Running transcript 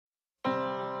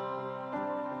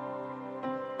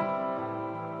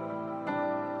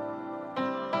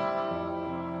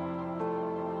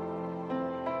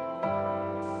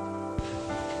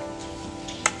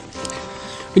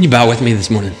Would you bow with me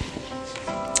this morning?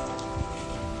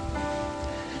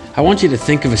 I want you to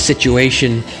think of a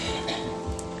situation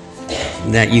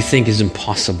that you think is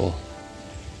impossible.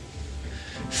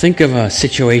 Think of a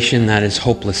situation that is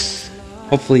hopeless.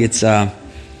 Hopefully it's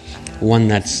one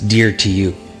that's dear to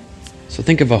you. So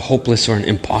think of a hopeless or an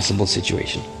impossible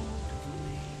situation.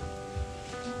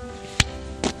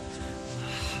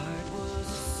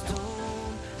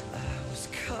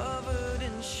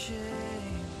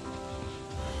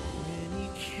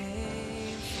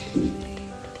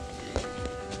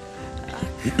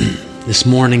 This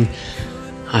morning,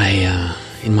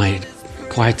 in my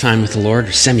quiet time with the Lord,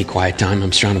 or semi-quiet time,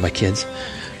 I'm surrounded by kids,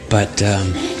 but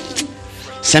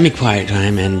semi-quiet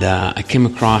time, and I came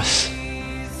across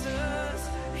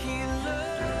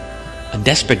a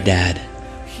desperate dad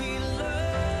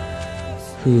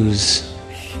whose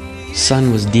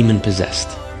son was demon-possessed.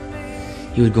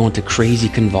 He would go into crazy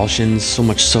convulsions, so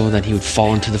much so that he would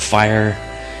fall into the fire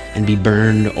and be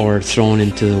burned or thrown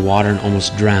into the water and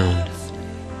almost drowned.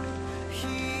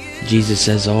 Jesus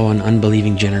says, "Oh, an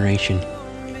unbelieving generation."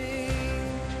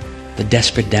 The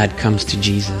desperate dad comes to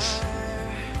Jesus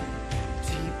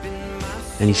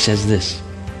and he says this,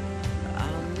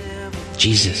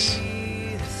 "Jesus,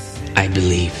 I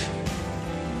believe.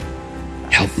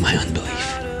 Help my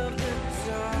unbelief."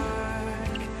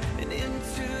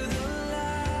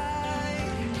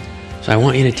 So I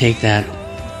want you to take that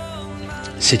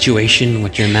situation,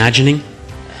 what you're imagining,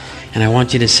 and I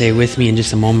want you to say with me in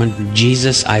just a moment,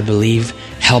 "Jesus, I believe,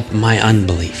 help my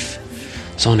unbelief."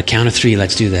 So on the count of 3,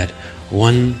 let's do that.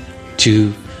 1,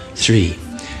 2, 3.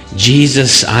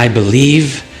 Jesus, I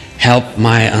believe, help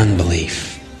my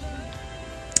unbelief.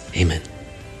 Amen.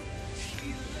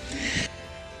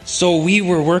 So we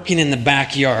were working in the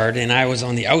backyard, and I was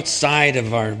on the outside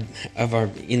of our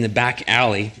in the back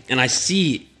alley, and I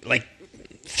see, like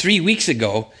 3 weeks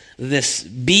ago, this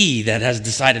bee that has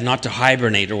decided not to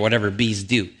hibernate, or whatever bees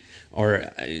do.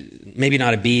 Or maybe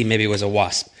not a bee, maybe it was a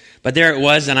wasp. But there it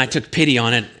was, and I took pity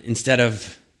on it. Instead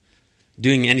of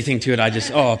doing anything to it, I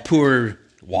just, oh, poor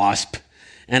wasp.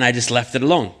 And I just left it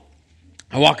alone.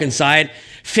 I walk inside,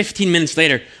 15 minutes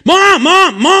later, "Mom,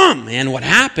 Mom, Mom!" And what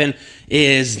happened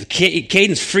is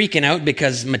Caden's freaking out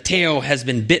because Mateo has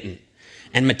been bitten.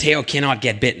 And Mateo cannot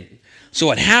get bitten. So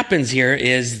what happens here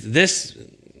is this.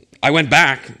 I went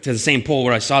back to the same pole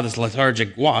where I saw this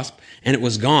lethargic wasp, and it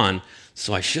was gone.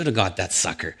 So I should have got that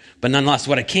sucker. But nonetheless,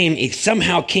 it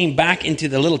somehow came back into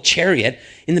the little chariot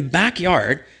in the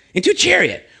backyard, into a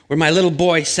chariot, where my little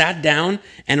boy sat down,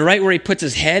 and right where he puts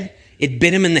his head, it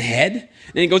bit him in the head.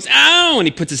 And he goes, "Ow!" And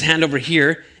he puts his hand over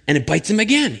here, and it bites him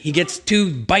again. He gets 2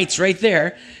 bites right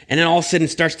there, and then all of a sudden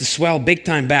it starts to swell big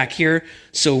time back here.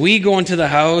 So we go into the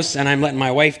house, and I'm letting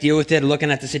my wife deal with it,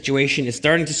 looking at the situation. It's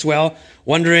starting to swell,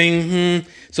 wondering,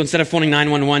 So instead of phoning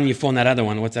 911, you phone that other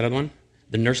one. What's that other one?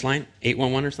 The nurse line?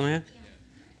 811 or something like that?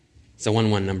 It's a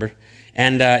 11 number.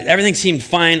 And everything seemed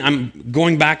fine. I'm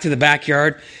going back to the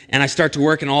backyard, and I start to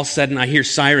work, and all of a sudden I hear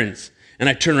sirens. And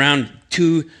I turn around,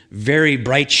 2 very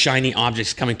bright, shiny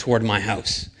objects coming toward my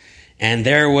house. And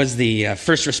there was the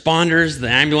first responders, the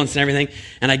ambulance and everything.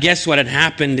 And I guess what had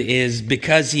happened is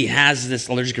because he has this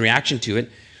allergic reaction to it,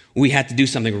 we had to do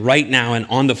something right now. And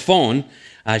on the phone,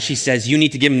 she says, "You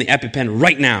need to give him the EpiPen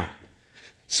right now."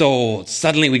 So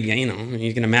suddenly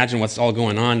you can imagine what's all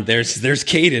going on. There's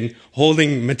Caden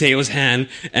holding Mateo's hand,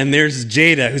 and there's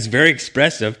Jada, who's very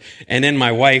expressive. And then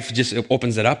my wife just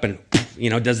opens it up and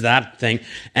does that thing.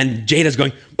 And Jada's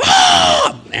going,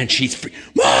 "Mom!" And she's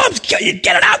 "Mom, get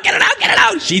it out, get it out, get it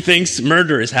out!" She thinks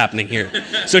murder is happening here.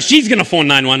 So she's going to phone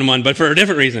 911, but for a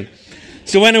different reason.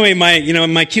 So anyway,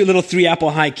 my cute little 3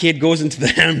 Apple High kid goes into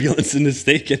the ambulance and is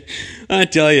taken. I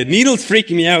tell you, needles freak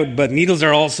me out, but needles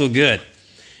are also good.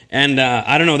 And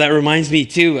I don't know, that reminds me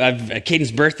too of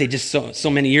Caden's birthday just so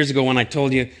many years ago when I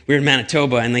told you we were in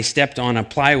Manitoba and they stepped on a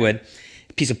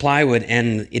piece of plywood,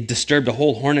 and it disturbed a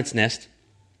whole hornet's nest.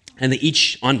 And they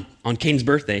each, on Caden's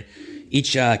birthday,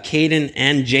 Caden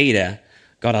and Jada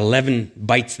got 11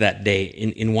 bites that day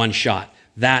in one shot.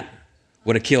 That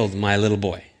would have killed my little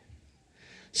boy.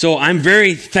 So I'm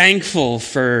very thankful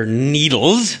for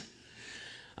needles.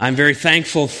 I'm very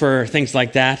thankful for things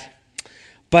like that.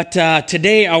 But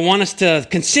today I want us to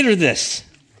consider this.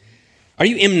 Are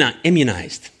you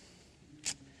immunized?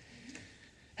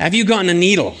 Have you gotten a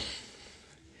needle?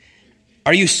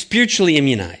 Are you spiritually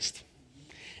immunized?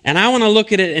 And I want to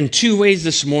look at it in 2 ways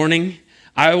this morning.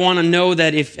 I want to know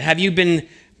that have you been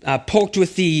poked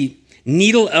with the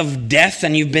needle of death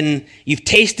and you've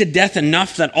tasted death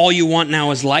enough that all you want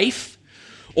now is life?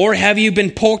 Or have you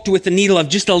been poked with the needle of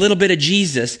just a little bit of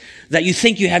Jesus, that you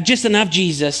think you have just enough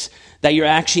Jesus, that you're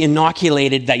actually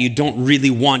inoculated, that you don't really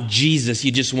want Jesus,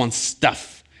 you just want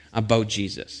stuff about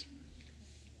Jesus.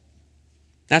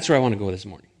 That's where I want to go this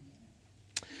morning.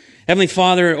 Heavenly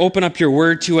Father, open up your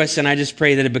word to us, and I just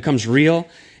pray that it becomes real.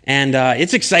 And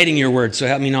it's exciting, your word, so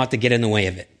help me not to get in the way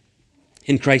of it.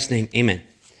 In Christ's name, amen.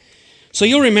 So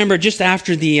you'll remember just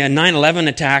after the 9/11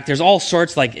 attack, there's all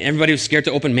sorts, like everybody was scared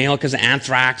to open mail because of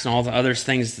anthrax and all the other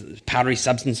things, powdery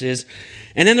substances.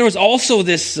 And then there was also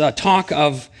this talk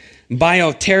of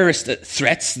bioterrorist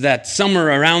threats that somewhere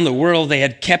around the world they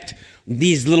had kept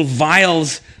these little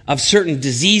vials of certain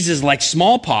diseases like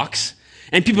smallpox.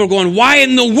 And people are going, why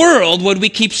in the world would we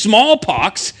keep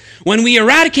smallpox when we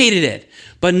eradicated it?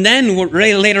 But then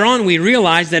later on, we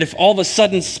realized that if all of a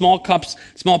sudden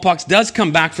smallpox does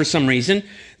come back for some reason,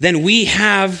 then we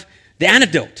have the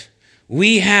antidote.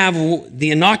 We have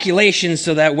the inoculation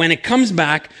so that when it comes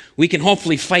back, we can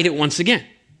hopefully fight it once again.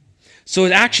 So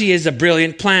it actually is a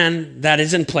brilliant plan that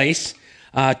is in place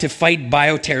to fight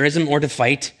bioterrorism or to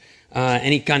fight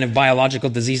any kind of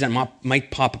biological disease that might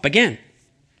pop up again.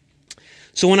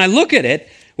 So when I look at it,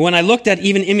 when I looked at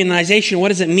even immunization, what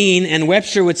does it mean? And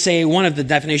Webster would say one of the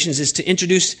definitions is to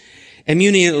introduce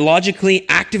immunologically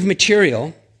active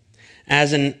material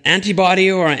as an antibody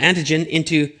or an antigen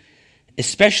into,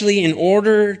 especially in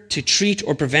order to treat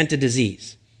or prevent a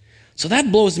disease. So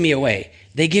that blows me away.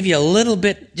 They give you a little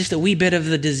bit, just a wee bit of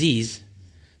the disease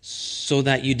so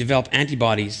that you develop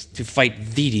antibodies to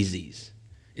fight the disease.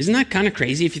 Isn't that kind of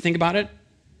crazy if you think about it?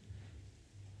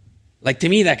 Like, to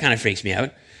me, that kind of freaks me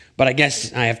out. But I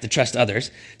guess I have to trust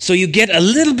others. So you get a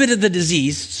little bit of the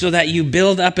disease so that you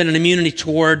build up an immunity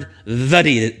toward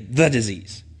the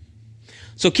disease.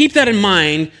 So keep that in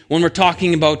mind when we're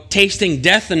talking about tasting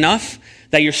death enough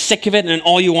that you're sick of it and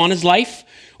all you want is life,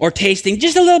 or tasting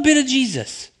just a little bit of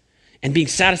Jesus and being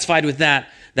satisfied with that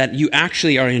you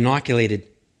actually are inoculated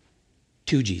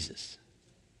to Jesus.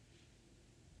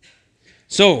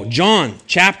 So, John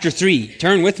chapter 3.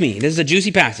 Turn with me. This is a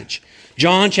juicy passage.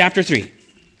 John chapter 3.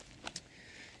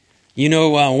 You know,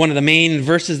 one of the main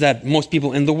verses that most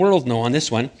people in the world know on this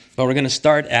one, but we're going to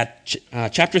start at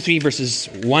chapter 3, verses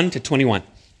 1 to 21.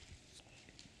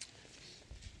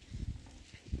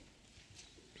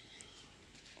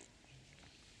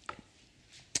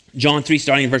 John 3,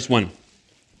 starting in verse 1.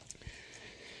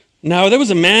 Now, there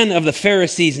was a man of the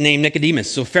Pharisees named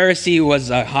Nicodemus. So Pharisee was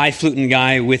a high-fluting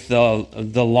guy with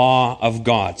the law of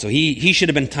God. So he should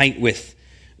have been tight with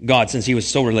God since he was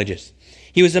so religious.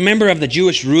 He was a member of the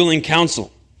Jewish ruling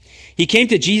council. He came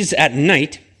to Jesus at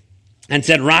night and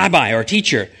said, Rabbi, or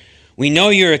teacher, we know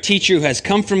you're a teacher who has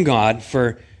come from God,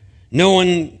 for no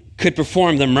one could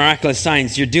perform the miraculous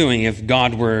signs you're doing if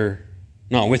God were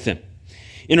not with him.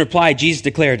 In reply, Jesus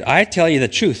declared, I tell you the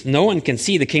truth, no one can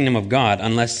see the kingdom of God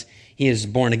unless he is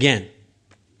born again.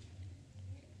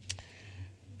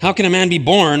 How can a man be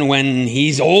born when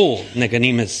he's old?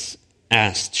 Nicodemus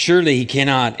asked. Surely he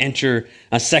cannot enter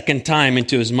a second time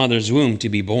into his mother's womb to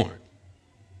be born.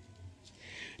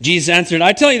 Jesus answered,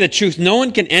 I tell you the truth, no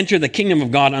one can enter the kingdom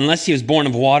of God unless he is born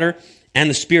of water and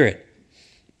the Spirit.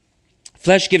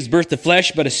 Flesh gives birth to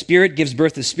flesh, but a spirit gives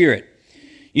birth to spirit.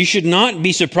 You should not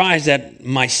be surprised at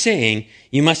my saying,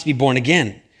 you must be born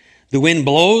again. The wind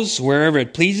blows wherever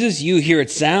it pleases. You hear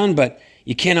its sound, but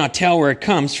you cannot tell where it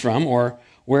comes from or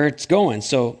where it's going.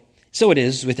 So it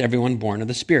is with everyone born of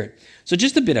the Spirit. So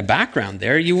just a bit of background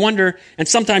there. You wonder, and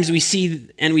sometimes we see,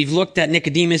 and we've looked at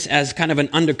Nicodemus as kind of an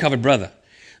undercover brother,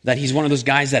 that he's one of those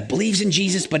guys that believes in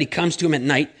Jesus, but he comes to him at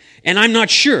night. And I'm not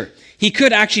sure. He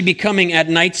could actually be coming at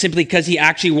night simply because he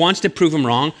actually wants to prove him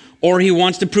wrong, or he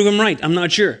wants to prove him right. I'm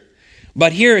not sure.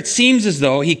 But here it seems as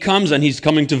though he comes and he's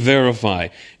coming to verify,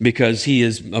 because he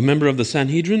is a member of the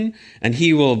Sanhedrin and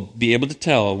he will be able to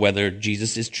tell whether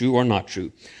Jesus is true or not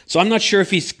true. So I'm not sure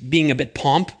if he's being a bit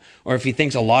pomp or if he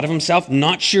thinks a lot of himself.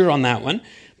 Not sure on that one.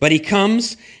 But he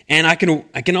comes, and I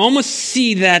can almost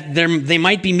see that they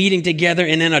might be meeting together,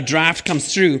 and then a draft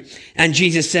comes through, and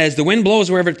Jesus says, the wind blows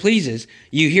wherever it pleases.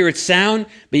 You hear its sound,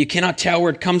 but you cannot tell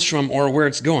where it comes from or where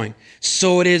it's going.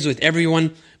 So it is with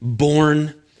everyone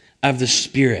born of the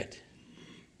Spirit.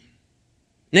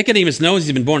 Nicodemus knows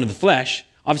he's been born of the flesh.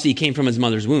 Obviously, he came from his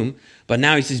mother's womb, but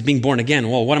now he's being born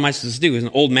again. Well, what am I supposed to do? He's an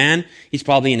old man. He's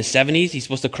probably in his 70s. He's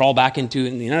supposed to crawl back into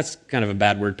it. That's kind of a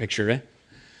bad word picture, right?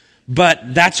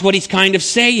 But that's what he's kind of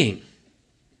saying.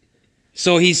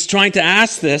 So he's trying to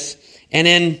ask this. And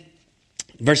then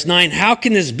verse 9, how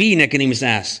can this be, Nicodemus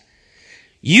asks.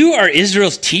 You are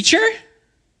Israel's teacher?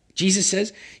 Jesus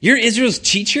says, you're Israel's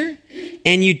teacher,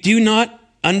 and you do not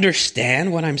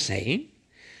understand what I'm saying?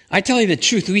 I tell you the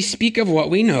truth, we speak of what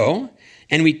we know,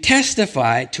 and we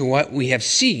testify to what we have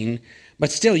seen,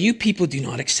 But still, you people do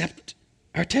not accept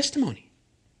our testimony.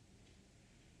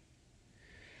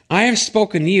 I have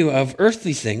spoken to you of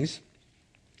earthly things,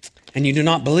 and you do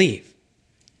not believe.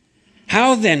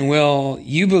 How then will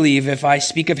you believe if I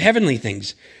speak of heavenly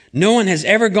things? No one has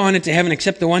ever gone into heaven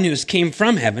except the one who came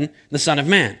from heaven, the Son of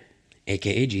Man,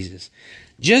 a.k.a. Jesus.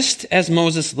 Just as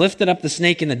Moses lifted up the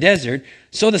snake in the desert,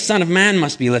 so the Son of Man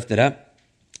must be lifted up,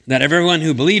 that everyone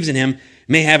who believes in him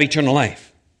may have eternal life.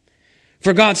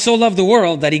 For God so loved the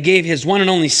world that he gave his one and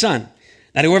only Son,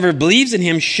 that whoever believes in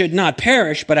him should not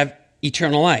perish, but have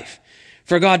eternal life.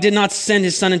 For God did not send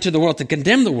his Son into the world to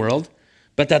condemn the world,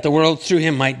 but that the world through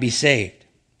him might be saved.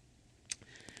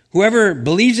 Whoever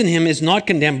believes in him is not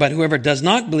condemned, but whoever does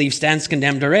not believe stands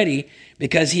condemned already,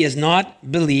 because he has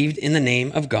not believed in the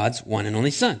name of God's one and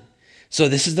only Son. So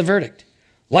this is the verdict.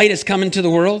 Light has come into the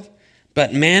world,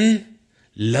 but men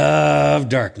love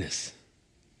darkness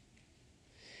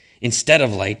instead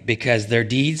of light, because their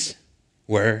deeds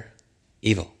were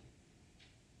evil.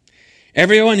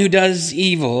 Everyone who does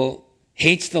evil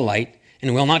hates the light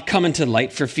and will not come into the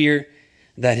light for fear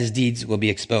that his deeds will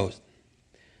be exposed.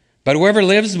 But whoever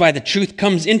lives by the truth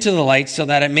comes into the light, so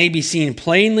that it may be seen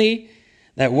plainly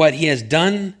that what he has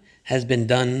done has been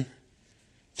done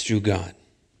through God.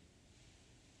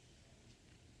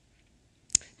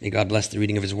 May God bless the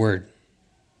reading of his word.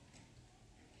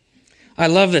 I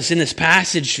love this. In this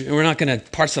passage, we're not going to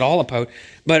parse it all apart,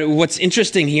 but what's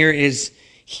interesting here is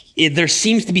there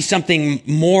seems to be something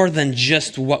more than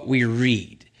just what we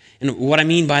read. And what I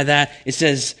mean by that, it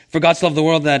says, for God so loved the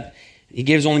world that he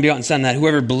gave his only begotten Son, that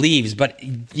whoever believes. But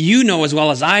you know as well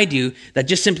as I do that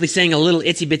just simply saying a little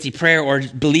itsy-bitsy prayer or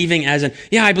believing as in,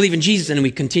 yeah, I believe in Jesus, and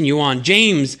we continue on.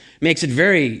 James makes it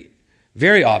very,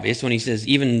 very obvious when he says,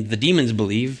 even the demons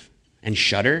believe and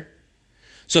shudder.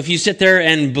 So if you sit there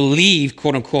and believe,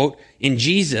 quote unquote, in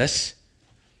Jesus,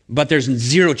 but there's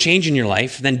zero change in your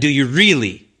life, then do you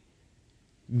really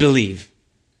believe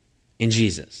in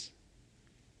Jesus?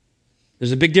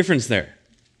 There's a big difference there.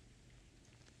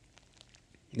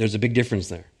 There's a big difference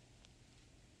there.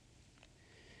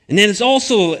 And then it's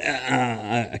also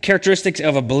a characteristic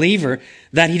of a believer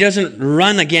that he doesn't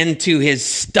run again to his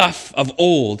stuff of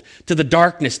old, to the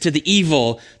darkness, to the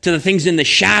evil, to the things in the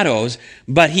shadows,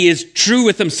 but he is true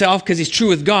with himself because he's true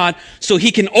with God, so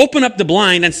he can open up the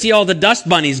blind and see all the dust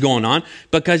bunnies going on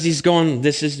because he's going,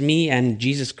 this is me and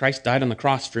Jesus Christ died on the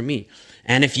cross for me.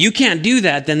 And if you can't do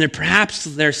that, then perhaps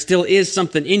there still is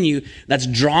something in you that's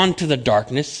drawn to the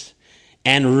darkness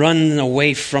and run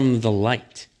away from the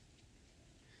light.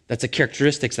 That's the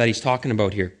characteristics that he's talking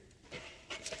about here.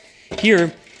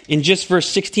 Here, in just verse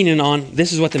 16 and on,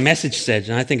 this is what the Message says,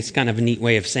 and I think it's kind of a neat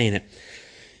way of saying it.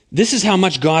 This is how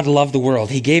much God loved the world.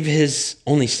 He gave his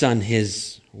only Son,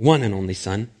 his one and only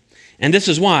Son. And this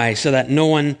is why, so that no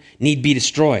one need be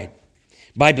destroyed.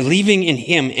 By believing in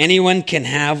him, anyone can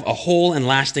have a whole and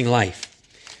lasting life.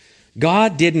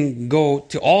 God didn't go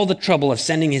to all the trouble of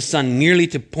sending his Son merely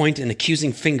to point an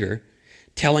accusing finger,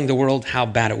 telling the world how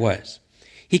bad it was.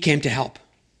 He came to help,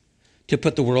 to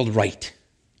put the world right,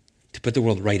 to put the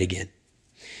world right again.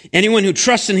 Anyone who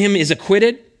trusts in him is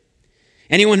acquitted.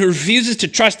 Anyone who refuses to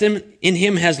trust in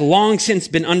him has long since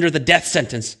been under the death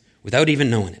sentence without even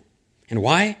knowing it. And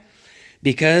why?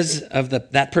 Because of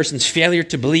that person's failure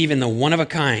to believe in the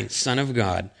one-of-a-kind Son of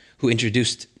God when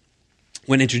introduced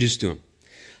to him.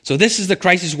 So this is the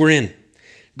crisis we're in.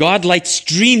 God's light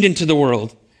streamed into the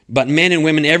world, but men and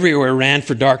women everywhere ran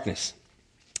for darkness.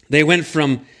 They went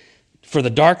for the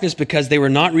darkness because they were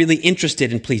not really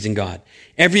interested in pleasing God.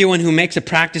 Everyone who makes a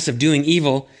practice of doing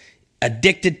evil,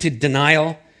 addicted to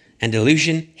denial and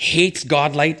delusion, hates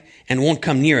God light and won't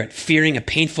come near it, fearing a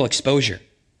painful exposure.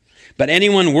 But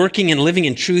anyone working and living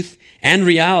in truth and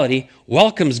reality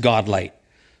welcomes God light,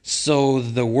 so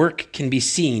the work can be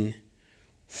seen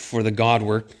for the God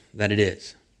work that it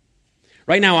is.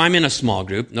 Right now I'm in a small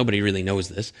group. Nobody really knows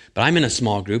this, but I'm in a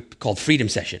small group called Freedom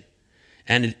Session.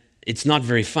 And it's not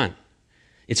very fun.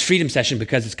 It's Freedom Session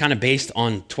because it's kind of based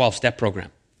on 12-step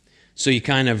program. So you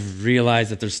kind of realize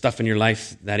that there's stuff in your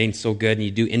life that ain't so good, and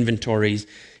you do inventories,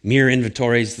 mirror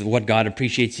inventories of what God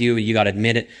appreciates you got to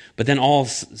admit it. But then all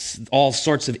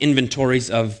sorts of inventories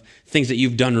of things that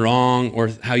you've done wrong or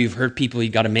how you've hurt people, you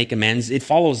got to make amends. It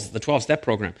follows the 12-step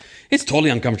program. It's totally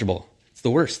uncomfortable. It's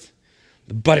the worst.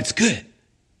 But it's good.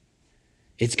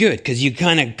 It's good because you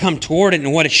kind of come toward it,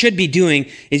 and what it should be doing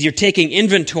is you're taking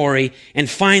inventory, and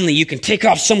finally you can take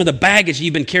off some of the baggage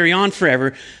you've been carrying on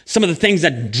forever, some of the things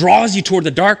that draws you toward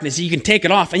the darkness. You can take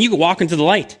it off and you can walk into the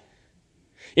light.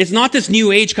 It's not this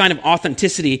new age kind of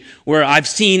authenticity where I've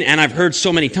seen and I've heard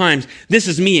so many times, this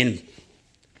is me, and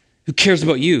Who cares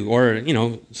about you? Or,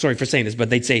 sorry for saying this, but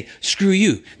they'd say, screw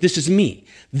you. This is me.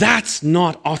 That's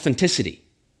not authenticity.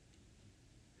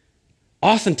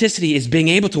 Authenticity is being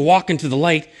able to walk into the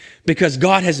light because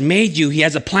God has made you. He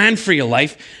has a plan for your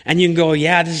life. And you can go,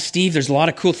 yeah, this is Steve. There's a lot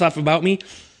of cool stuff about me.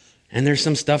 And there's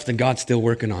some stuff that God's still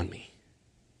working on me.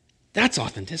 That's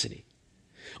authenticity.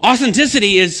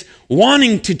 Authenticity is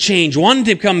wanting to change, wanting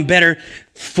to become better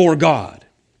for God.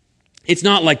 It's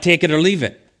not like take it or leave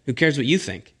it. Who cares what you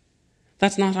think?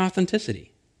 That's not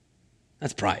authenticity.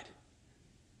 That's pride.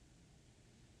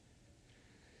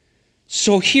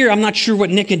 So here, I'm not sure what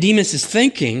Nicodemus is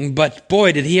thinking, but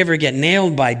boy, did he ever get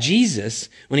nailed by Jesus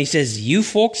when he says, you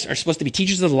folks are supposed to be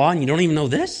teachers of the law and you don't even know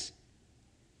this?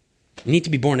 You need to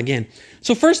be born again.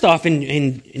 So first off,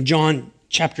 in John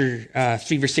chapter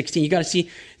 3, verse 16, you got to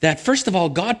see that first of all,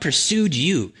 God pursued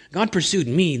you. God pursued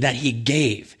me, that he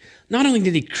gave. Not only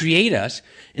did he create us,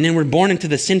 and then we're born into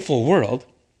the sinful world,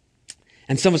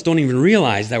 and some of us don't even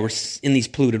realize that we're in these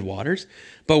polluted waters.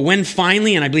 But when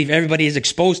finally, and I believe everybody is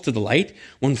exposed to the light,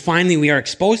 when finally we are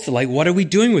exposed to light, what are we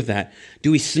doing with that?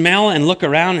 Do we smell and look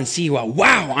around and see, well,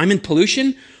 wow, I'm in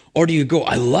pollution? Or do you go,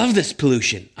 I love this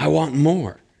pollution. I want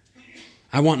more.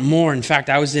 I want more. In fact,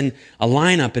 I was in a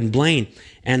lineup in Blaine,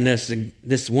 and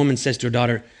this woman says to her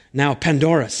daughter, now,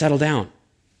 Pandora, settle down.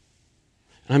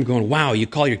 And I'm going, wow, you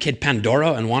call your kid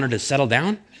Pandora and want her to settle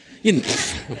down?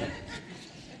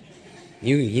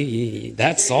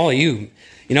 That's all you.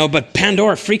 But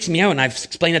Pandora freaks me out, and I've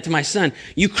explained it to my son.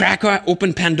 You crack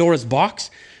open Pandora's box,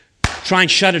 try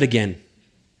and shut it again.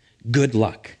 Good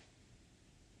luck.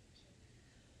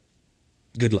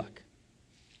 Good luck.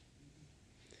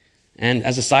 And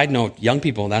as a side note, young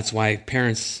people, that's why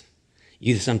parents,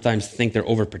 you sometimes think they're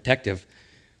overprotective.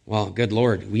 Well, good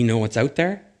Lord, we know what's out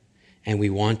there, and we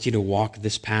want you to walk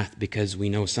this path because we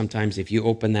know sometimes if you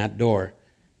open that door,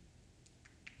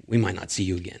 we might not see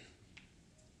you again.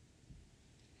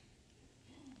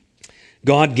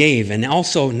 God gave, and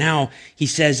also now he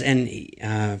says, and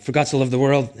for God so loved the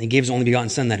world, he gave his only begotten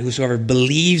Son, that whosoever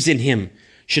believes in him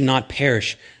should not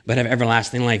perish, but have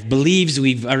everlasting life. Believes,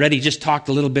 we've already just talked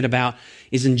a little bit about,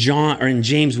 is in John or in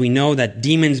James. We know that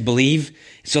demons believe,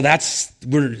 so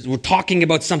we're talking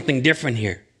about something different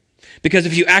here. Because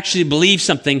if you actually believe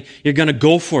something, you're going to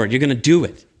go for it. You're going to do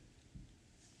it.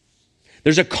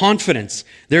 There's a confidence.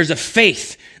 There's a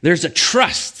faith. There's a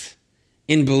trust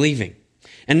in believing.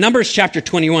 And Numbers chapter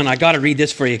 21, I got to read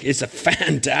this for you. It's a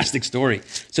fantastic story.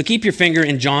 So keep your finger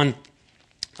in John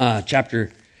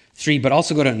chapter 3, but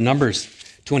also go to Numbers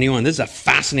 21. This is a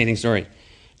fascinating story.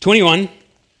 21,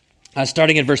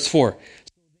 starting at verse 4.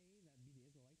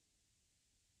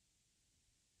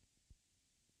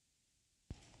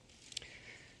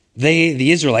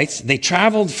 The Israelites, they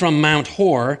traveled from Mount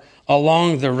Hor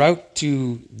along the route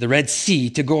to the Red Sea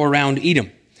to go around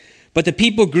Edom. But the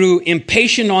people grew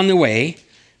impatient on the way.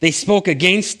 They spoke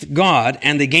against God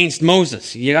and against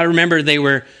Moses. You got to remember they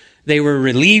were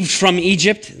relieved from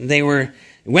Egypt. They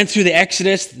went through the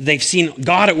Exodus. They've seen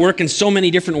God at work in so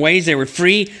many different ways. They were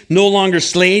free, no longer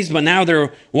slaves, but now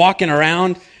they're walking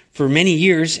around for many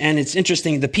years. And it's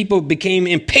interesting. The people became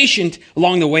impatient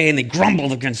along the way, and they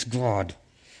grumbled against God.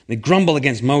 They grumbled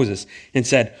against Moses and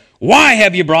said, why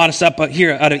have you brought us up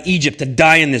here out of Egypt to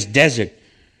die in this desert?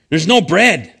 There's no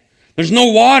bread. There's no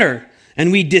water.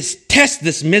 And we detest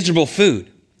this miserable food.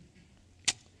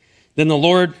 Then the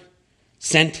Lord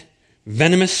sent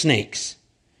venomous snakes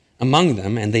among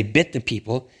them, and they bit the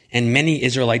people, and many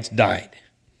Israelites died.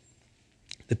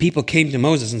 The people came to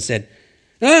Moses and said,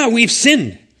 we've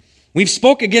sinned. We've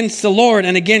spoke against the Lord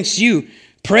and against you.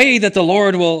 Pray that the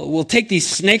Lord will take these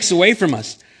snakes away from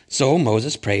us. So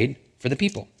Moses prayed for the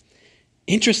people.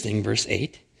 Interesting, verse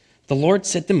 8. The Lord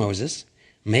said to Moses,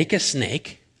 make a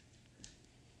snake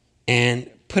and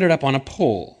put it up on a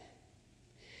pole.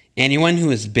 Anyone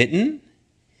who is bitten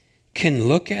can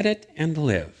look at it and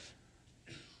live.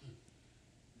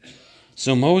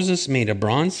 So Moses made a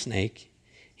bronze snake.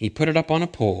 He put it up on a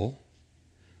pole.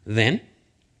 Then,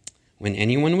 when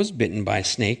anyone was bitten by a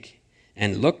snake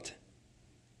and looked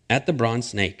at the bronze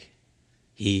snake,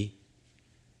 he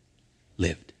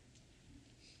lived.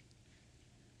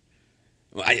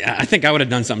 I think I would have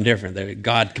done something different there.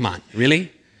 God, come on,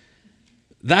 really?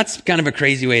 That's kind of a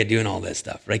crazy way of doing all this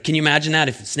stuff, right? Can you imagine that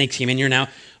if snakes came in here now?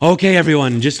 Okay,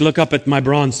 everyone, just look up at my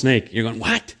bronze snake. You're going,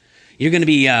 what? You're going to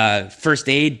be first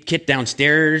aid kit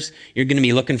downstairs. You're going to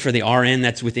be looking for the RN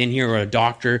that's within here or a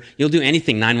doctor. You'll do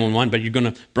anything, 911, but you're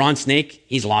going to, bronze snake,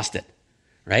 he's lost it,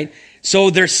 right? So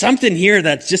there's something here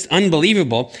that's just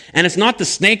unbelievable. And it's not the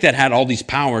snake that had all these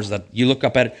powers that you look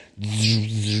up at it,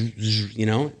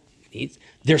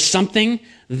 There's something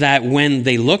that when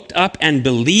they looked up and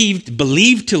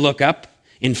believed to look up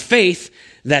in faith,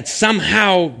 that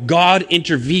somehow God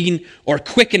intervened or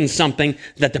quickened something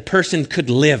that the person could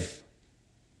live.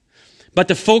 But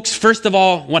the folks, first of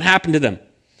all, what happened to them?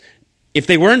 If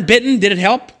they weren't bitten, did it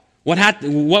help? What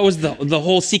was the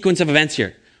whole sequence of events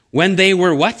here? When they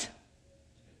were what?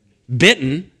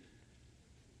 Bitten,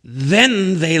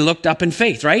 then they looked up in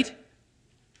faith, right?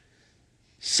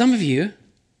 Some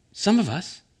of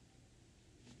us,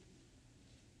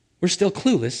 we're still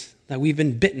clueless that we've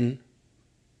been bitten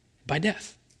by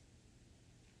death.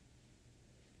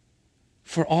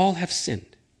 For all have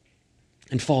sinned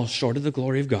and fall short of the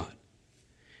glory of God.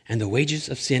 And the wages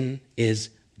of sin is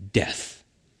death.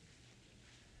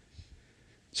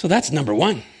 So that's number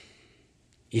one.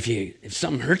 If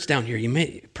something hurts down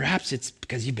here, perhaps it's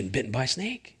because you've been bitten by a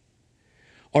snake.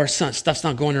 Or stuff's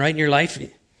not going right in your life.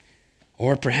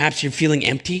 Or perhaps you're feeling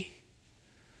empty.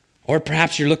 Or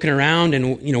perhaps you're looking around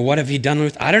and, what have you done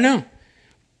with? I don't know.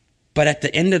 But at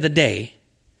the end of the day,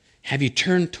 have you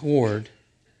turned toward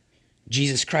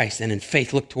Jesus Christ and in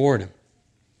faith looked toward him?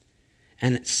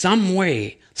 And some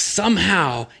way,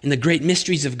 somehow, in the great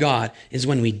mysteries of God is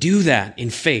when we do that in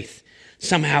faith.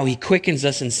 Somehow he quickens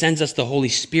us and sends us the Holy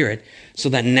Spirit so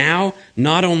that now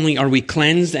not only are we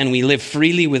cleansed and we live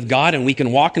freely with God and we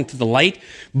can walk into the light,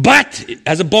 but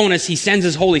as a bonus, he sends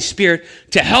his Holy Spirit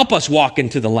to help us walk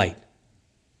into the light.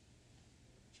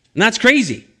 And that's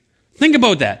crazy. Think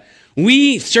about that.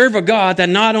 We serve a God that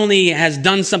not only has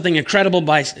done something incredible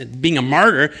by being a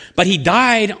martyr, but he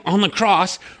died on the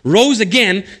cross, rose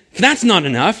again. If that's not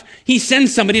enough, he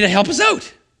sends somebody to help us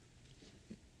out.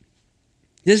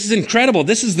 This is incredible.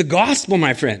 This is the gospel,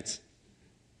 my friends.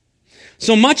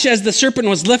 So much as the serpent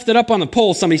was lifted up on the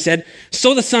pole, somebody said,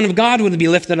 so the Son of God would be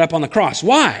lifted up on the cross.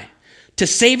 Why? To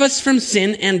save us from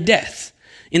sin and death.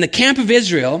 In the camp of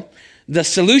Israel, the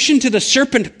solution to the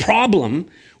serpent problem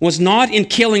was not in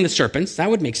killing the serpents. That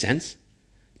would make sense.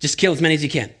 Just kill as many as you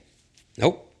can.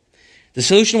 Nope. The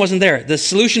solution wasn't there. The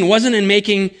solution wasn't in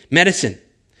making medicine.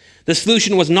 The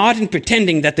solution was not in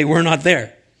pretending that they were not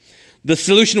there. The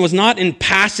solution was not in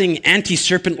passing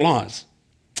anti-serpent laws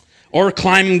or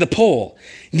climbing the pole.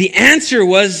 The answer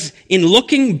was in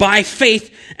looking by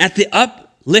faith at the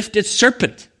uplifted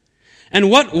serpent. And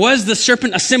what was the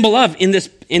serpent a symbol of in this,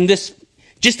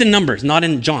 just in Numbers, not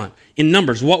in John, in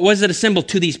Numbers? What was it a symbol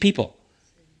to these people?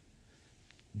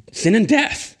 Sin and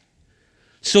death.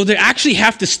 So they actually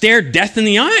have to stare death in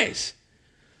the eyes.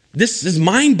 This is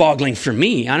mind-boggling for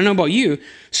me. I don't know about you.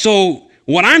 So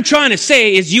what I'm trying to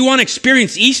say is you want to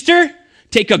experience Easter?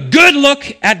 Take a good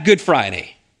look at Good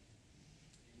Friday.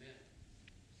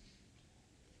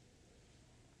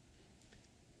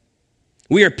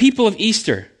 We are people of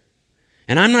Easter.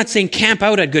 And I'm not saying camp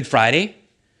out at Good Friday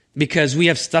because we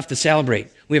have stuff to celebrate.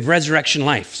 We have resurrection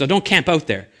life. So don't camp out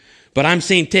there. But I'm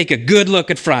saying take a good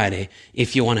look at Friday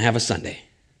if you want to have a Sunday.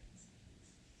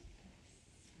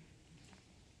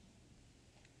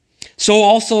 So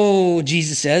also,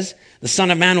 Jesus says, the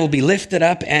Son of Man will be lifted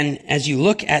up, and as you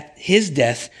look at his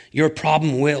death, your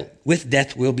problem with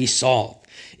death will be solved.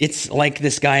 It's like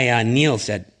this guy Neil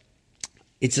said.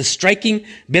 It's a striking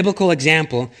biblical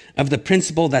example of the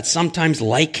principle that sometimes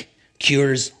like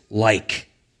cures like.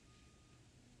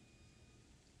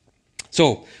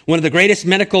 So, one of the greatest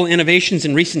medical innovations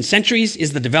in recent centuries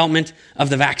is the development of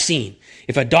the vaccine.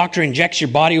 If a doctor injects your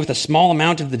body with a small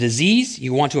amount of the disease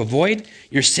you want to avoid,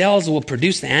 your cells will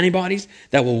produce the antibodies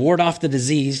that will ward off the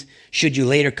disease should you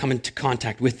later come into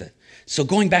contact with it. So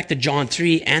going back to John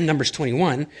 3 and Numbers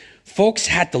 21, folks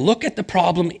had to look at the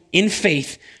problem in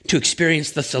faith to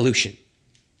experience the solution.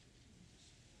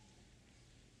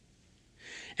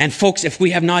 And folks, if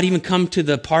we have not even come to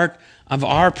the part of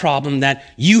our problem that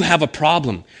you have a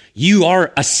problem, you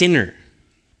are a sinner,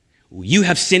 you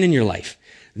have sin in your life,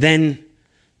 then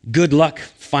good luck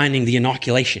finding the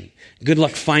inoculation. Good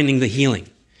luck finding the healing.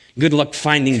 Good luck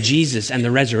finding Jesus and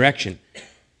the resurrection.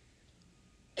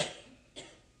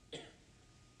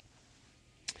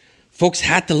 Folks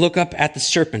had to look up at the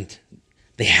serpent.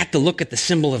 They had to look at the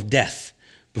symbol of death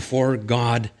before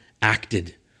God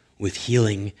acted with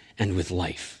healing and with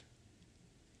life.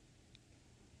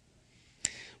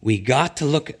 We got to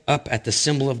look up at the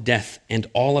symbol of death and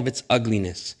all of its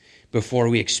ugliness before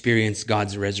we experience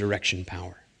God's resurrection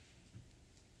power.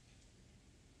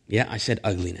 Yeah, I said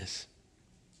ugliness.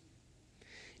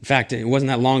 In fact, it wasn't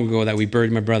that long ago that we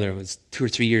buried my brother. It was 2 or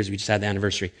 3 years. We just had the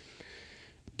anniversary.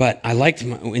 But I liked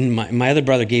when my other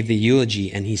brother gave the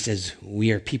eulogy, and he says,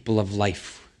 we are people of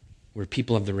life. We're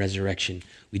people of the resurrection.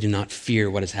 We do not fear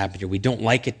what has happened here. We don't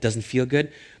like it, doesn't feel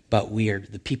good, but we are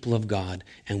the people of God,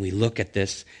 and we look at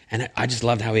this, and I just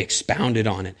loved how he expounded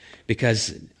on it,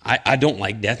 because I don't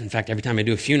like death. In fact, every time I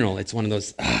do a funeral, it's one of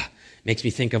those, makes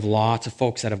me think of lots of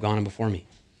folks that have gone before me.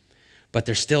 But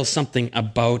there's still something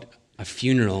about a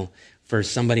funeral for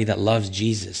somebody that loves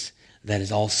Jesus that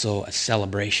is also a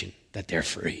celebration that they're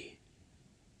free.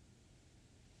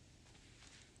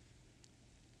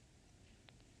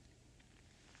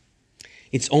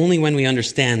 It's only when we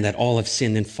understand that all have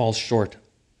sinned and fall short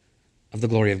of the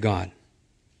glory of God.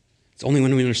 It's only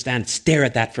when we understand, stare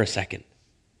at that for a second.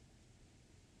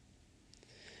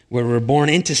 Where we're born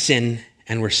into sin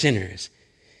and we're sinners.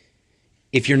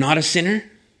 If you're not a sinner,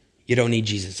 you don't need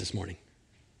Jesus this morning.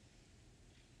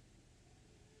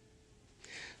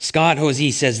 Scott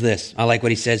Hosey says this. I like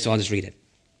what he says, so I'll just read it.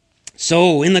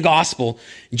 So, in the gospel,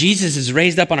 Jesus is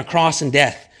raised up on a cross in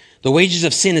death. The wages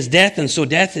of sin is death, and so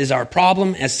death is our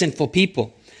problem as sinful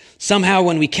people. Somehow,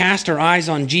 when we cast our eyes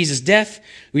on Jesus' death,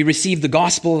 we receive the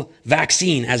gospel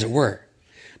vaccine, as it were.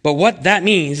 But what that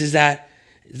means is that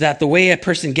the way a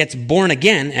person gets born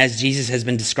again, as Jesus has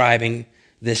been describing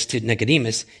this to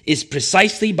Nicodemus, is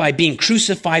precisely by being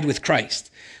crucified with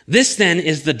Christ. This, then,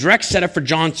 is the direct setup for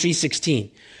John 3:16.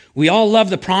 We all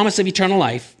love the promise of eternal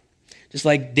life, just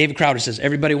like David Crowder says,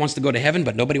 everybody wants to go to heaven,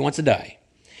 but nobody wants to die.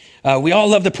 We all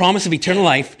love the promise of eternal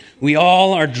life. We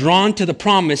all are drawn to the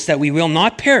promise that we will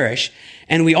not perish,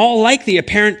 and we all like the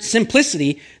apparent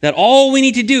simplicity that all we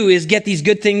need to do is get these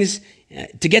good things.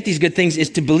 To get these good things is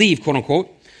to believe, quote unquote.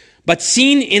 But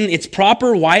seen in its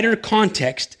proper, wider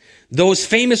context, those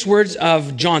famous words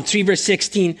of John 3, verse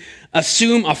 16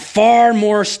 assume a far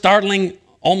more startling,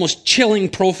 almost chilling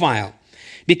profile.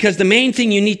 Because the main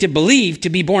thing you need to believe to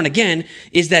be born again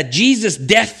is that Jesus'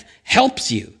 death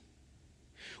helps you.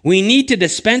 We need to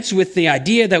dispense with the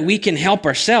idea that we can help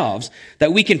ourselves,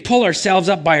 that we can pull ourselves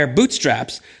up by our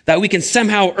bootstraps, that we can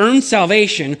somehow earn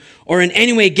salvation or in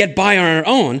any way get by on our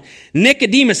own.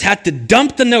 Nicodemus had to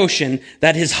dump the notion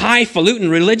that his highfalutin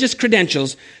religious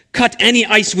credentials cut any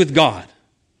ice with God.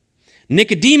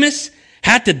 Nicodemus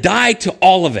had to die to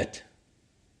all of it.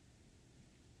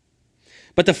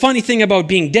 But the funny thing about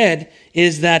being dead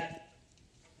is that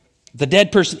the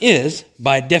dead person is,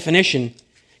 by definition,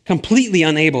 completely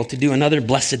unable to do another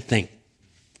blessed thing.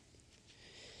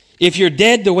 If you're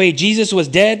dead the way Jesus was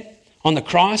dead on the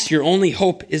cross, your only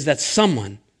hope is that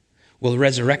someone will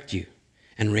resurrect you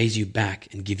and raise you back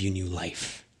and give you new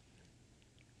life.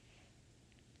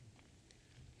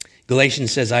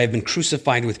 Galatians says, I have been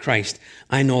crucified with Christ.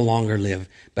 I no longer live,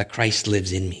 but Christ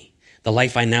lives in me. The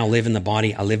life I now live in the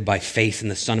body, I live by faith in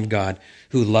the Son of God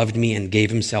who loved me and gave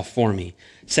himself for me.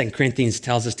 2 Corinthians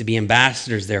tells us to be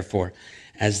ambassadors, therefore,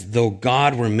 as though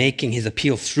God were making his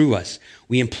appeal through us.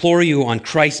 We implore you on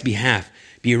Christ's behalf,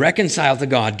 be reconciled to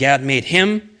God. God made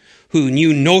him who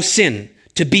knew no sin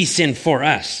to be sin for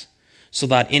us, so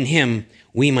that in him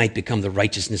we might become the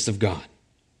righteousness of God.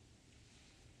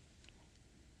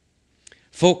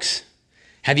 Folks,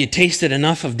 have you tasted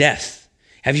enough of death?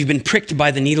 Have you been pricked by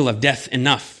the needle of death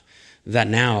enough that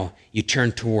now you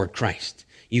turn toward Christ?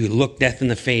 You look death in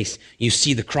the face. You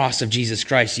see the cross of Jesus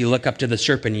Christ. You look up to the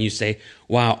serpent and you say,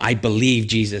 wow, I believe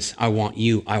Jesus. I want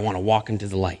you. I want to walk into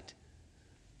the light.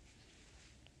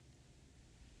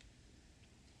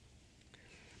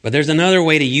 But there's another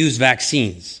way to use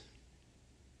vaccines.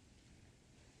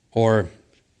 Or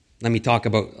let me talk a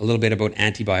little bit about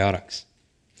antibiotics.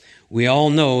 We all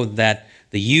know that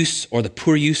the use or the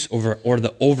poor use or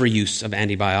the overuse of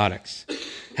antibiotics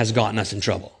has gotten us in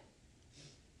trouble.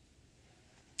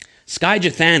 Skye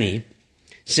Jethani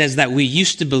says that we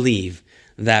used to believe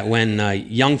that when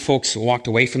young folks walked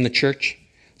away from the church,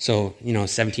 so,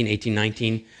 17, 18,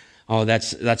 19,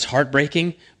 that's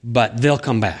heartbreaking, but they'll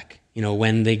come back.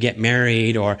 When they get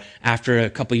married or after a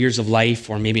couple years of life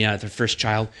or maybe their first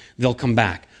child, they'll come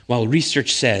back. Well,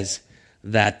 research says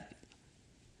that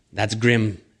that's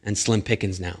grim and slim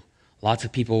pickings now. Lots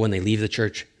of people, when they leave the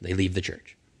church, they leave the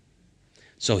church.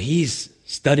 So he's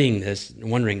studying this,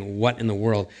 wondering what in the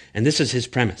world, and this is his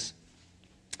premise.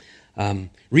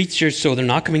 Research, so they're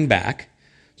not coming back.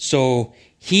 So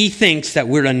he thinks that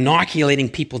we're inoculating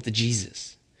people to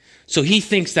Jesus. So he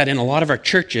thinks that in a lot of our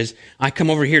churches, I come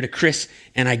over here to Chris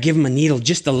and I give him a needle,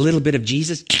 just a little bit of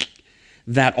Jesus,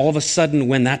 that all of a sudden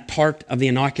when that part of the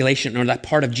inoculation or that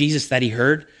part of Jesus that he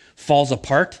heard falls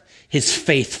apart, his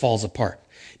faith falls apart.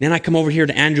 Then I come over here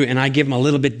to Andrew and I give him a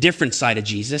little bit different side of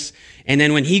Jesus. And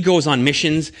then when he goes on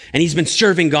missions, and he's been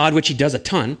serving God, which he does a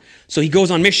ton. So he goes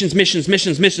on missions. And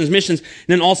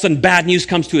then all of a sudden bad news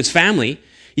comes to his family.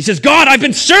 He says, God, I've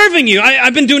been serving you.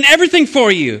 I've been doing everything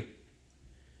for you.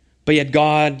 But yet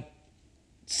God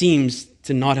seems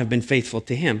to not have been faithful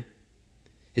to him,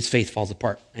 his faith falls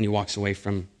apart and he walks away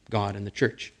from God and the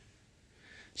church.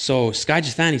 So Skye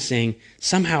Jethani is saying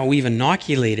somehow we've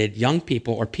inoculated young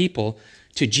people or people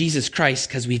to Jesus Christ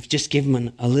because we've just given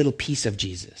them a little piece of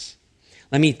Jesus.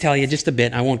 Let me tell you just a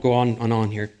bit. I won't go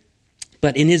on here.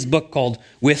 But in his book called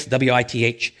With,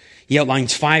 W-I-T-H, he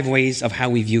outlines 5 ways of how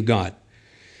we view God.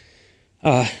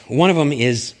 One of them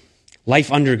is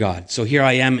life under God. So here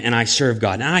I am and I serve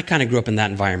God. And I kind of grew up in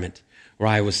that environment where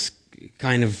I was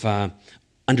kind of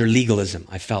under legalism.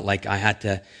 I felt like I had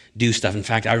to do stuff. In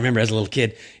fact, I remember as a little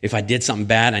kid, if I did something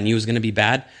bad, I knew it was going to be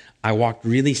bad, I walked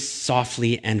really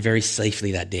softly and very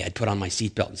safely that day. I'd put on my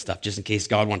seatbelt and stuff just in case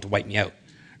God wanted to wipe me out,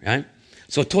 right?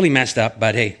 So totally messed up,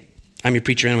 but hey, I'm your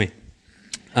preacher anyway.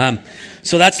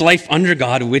 So that's life under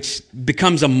God, which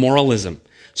becomes a moralism.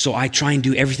 So I try and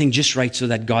do everything just right so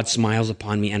that God smiles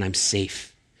upon me and I'm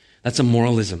safe. That's a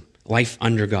moralism, life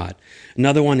under God.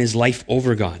 Another one is life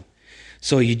over God.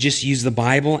 So you just use the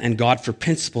Bible and God for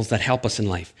principles that help us in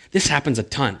life. This happens a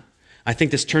ton. I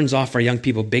think this turns off our young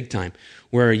people big time,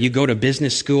 where you go to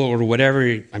business school or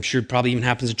whatever, I'm sure it probably even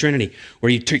happens at Trinity,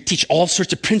 where you teach all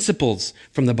sorts of principles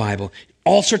from the Bible,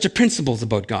 all sorts of principles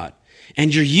about God,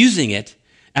 and you're using it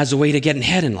as a way to get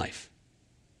ahead in life.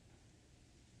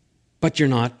 But you're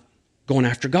not going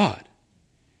after God.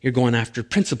 You're going after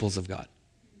principles of God.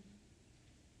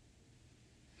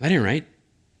 That ain't right.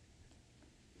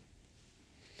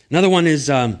 Another one is,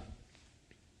 and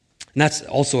that's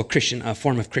also a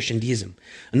form of Christian deism.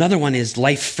 Another one is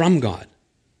life from God.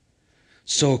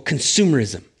 So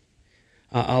consumerism.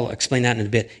 I'll explain that in a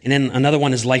bit. And then another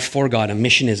one is life for God, a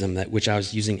missionism, which I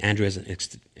was using Andrew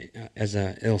as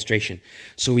an illustration.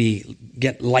 So we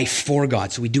get life for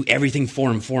God. So we do everything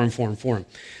for him.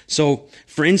 So,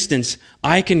 for instance,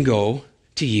 I can go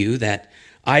to you that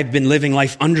I've been living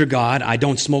life under God. I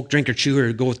don't smoke, drink, or chew,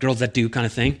 or go with girls that do kind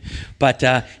of thing. But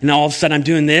and all of a sudden I'm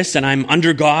doing this, and I'm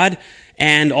under God.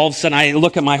 And all of a sudden I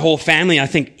look at my whole family, and I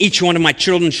think each one of my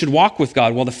children should walk with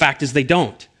God. Well, the fact is they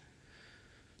don't.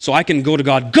 So I can go to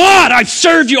God, God, I've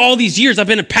served you all these years. I've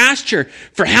been a pastor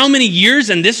for how many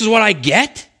years, and this is what I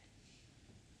get?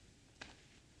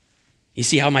 You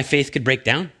see how my faith could break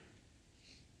down?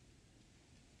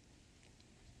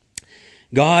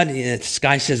 God,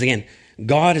 Skye says again,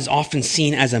 God is often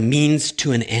seen as a means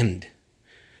to an end.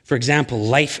 For example,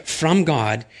 life from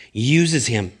God uses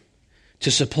him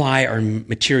to supply our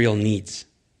material needs.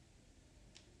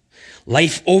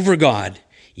 Life over God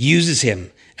uses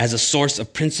him as a source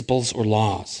of principles or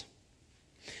laws.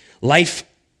 Life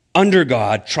under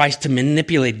God tries to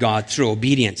manipulate God through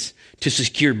obedience to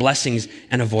secure blessings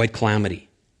and avoid calamity.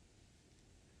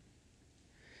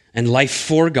 And life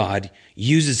for God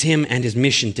uses him and his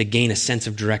mission to gain a sense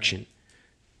of direction.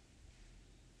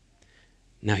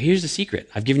 Now here's the secret.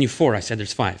 I've given you 4. I said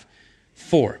there's 5.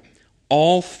 4.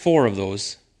 All 4 of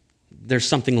those, there's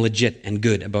something legit and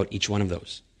good about each one of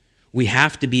those. We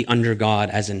have to be under God,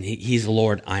 as in he's the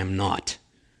Lord, I am not.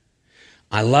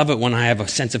 I love it when I have a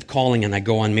sense of calling and I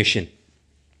go on mission.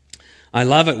 I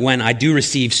love it when I do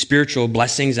receive spiritual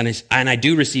blessings and I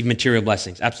do receive material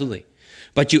blessings, absolutely.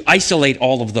 But you isolate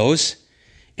all of those,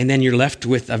 and then you're left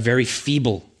with a very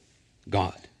feeble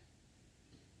God.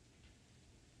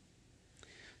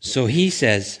 So he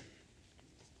says,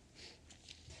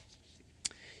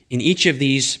 in each of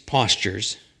these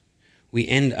postures, we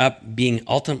end up being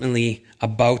ultimately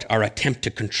about our attempt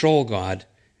to control God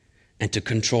and to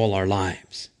control our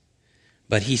lives.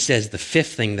 But he says the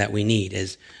 5th thing that we need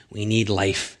is we need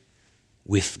life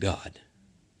with God.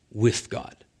 With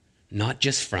God. Not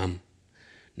just from,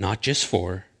 not just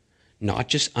for, not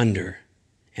just under,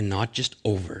 and not just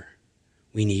over.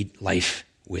 We need life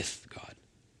with God.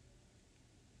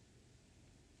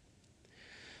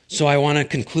 So I want to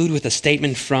conclude with a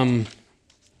statement from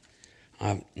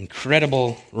an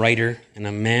incredible writer and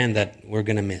a man that we're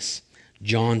going to miss,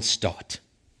 John Stott.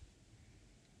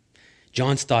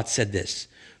 John Stott said this,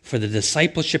 "For the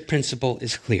discipleship principle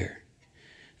is clear.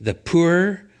 The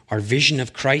poorer our vision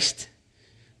of Christ,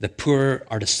 the poorer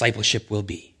our discipleship will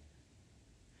be.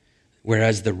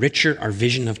 Whereas the richer our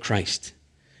vision of Christ,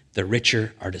 the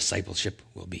richer our discipleship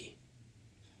will be."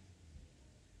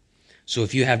 So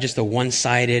if you have just a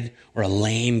one-sided or a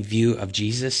lame view of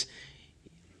Jesus,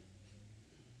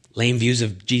 lame views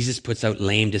of Jesus puts out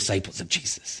lame disciples of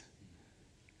Jesus.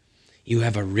 You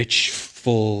have a rich,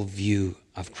 full view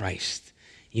of Christ.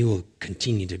 You will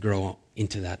continue to grow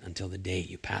into that until the day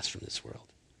you pass from this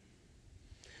world.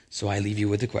 So I leave you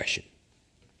with the question.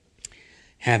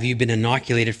 Have you been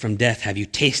inoculated from death? Have you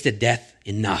tasted death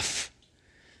enough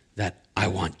that I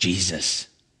want Jesus?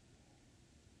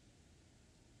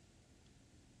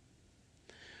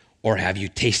 Or have you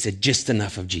tasted just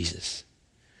enough of Jesus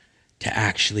to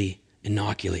actually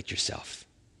inoculate yourself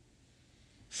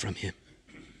from him?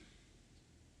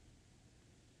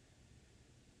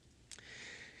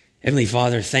 Heavenly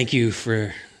Father, thank you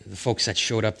for the folks that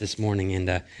showed up this morning,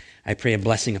 and I pray a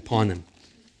blessing upon them.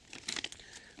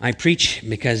 I preach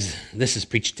because this is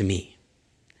preached to me.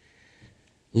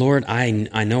 Lord, I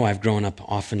know I've grown up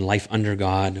often life under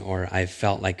God, or I've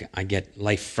felt like I get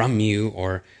life from you,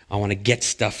 or I want to get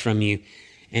stuff from you.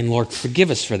 And Lord,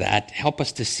 forgive us for that. Help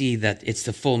us to see that it's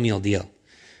the full meal deal.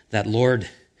 That, Lord,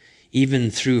 even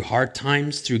through hard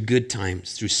times, through good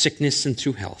times, through sickness and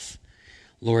through health,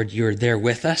 Lord, you're there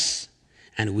with us,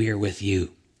 and we are with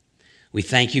you. We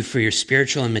thank you for your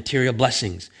spiritual and material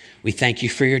blessings. We thank you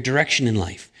for your direction in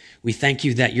life. We thank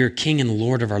you that you're King and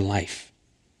Lord of our life.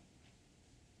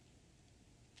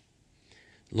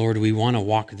 Lord, we want to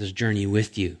walk this journey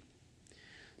with you.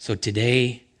 So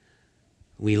today,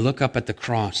 we look up at the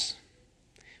cross.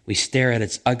 We stare at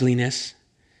its ugliness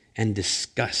and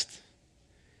disgust.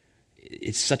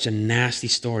 It's such a nasty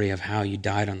story of how you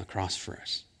died on the cross for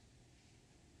us.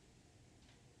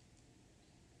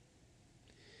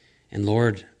 And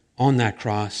Lord, on that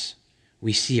cross,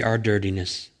 we see our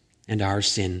dirtiness and our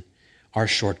sin, our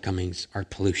shortcomings, our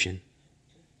pollution,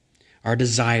 our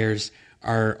desires,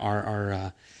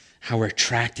 our how we're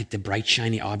attracted to bright,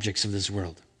 shiny objects of this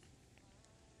world.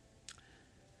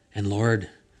 And Lord,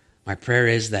 my prayer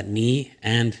is that me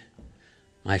and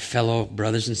my fellow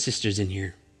brothers and sisters in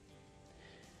here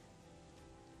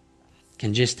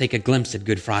can just take a glimpse at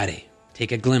Good Friday,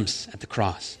 take a glimpse at the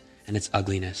cross and its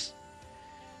ugliness,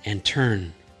 and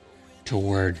turn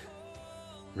toward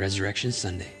Resurrection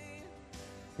Sunday,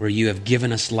 where you have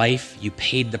given us life, you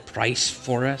paid the price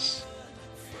for us,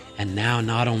 and now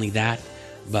not only that,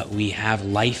 but we have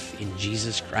life in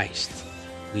Jesus Christ.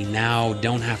 We now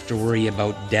don't have to worry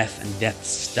about death and death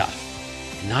stuff.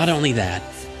 Not only that,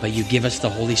 but you give us the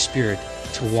Holy Spirit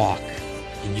to walk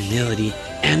in humility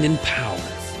and in power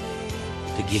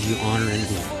to give you honor and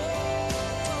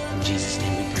glory. In Jesus'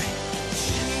 name we pray.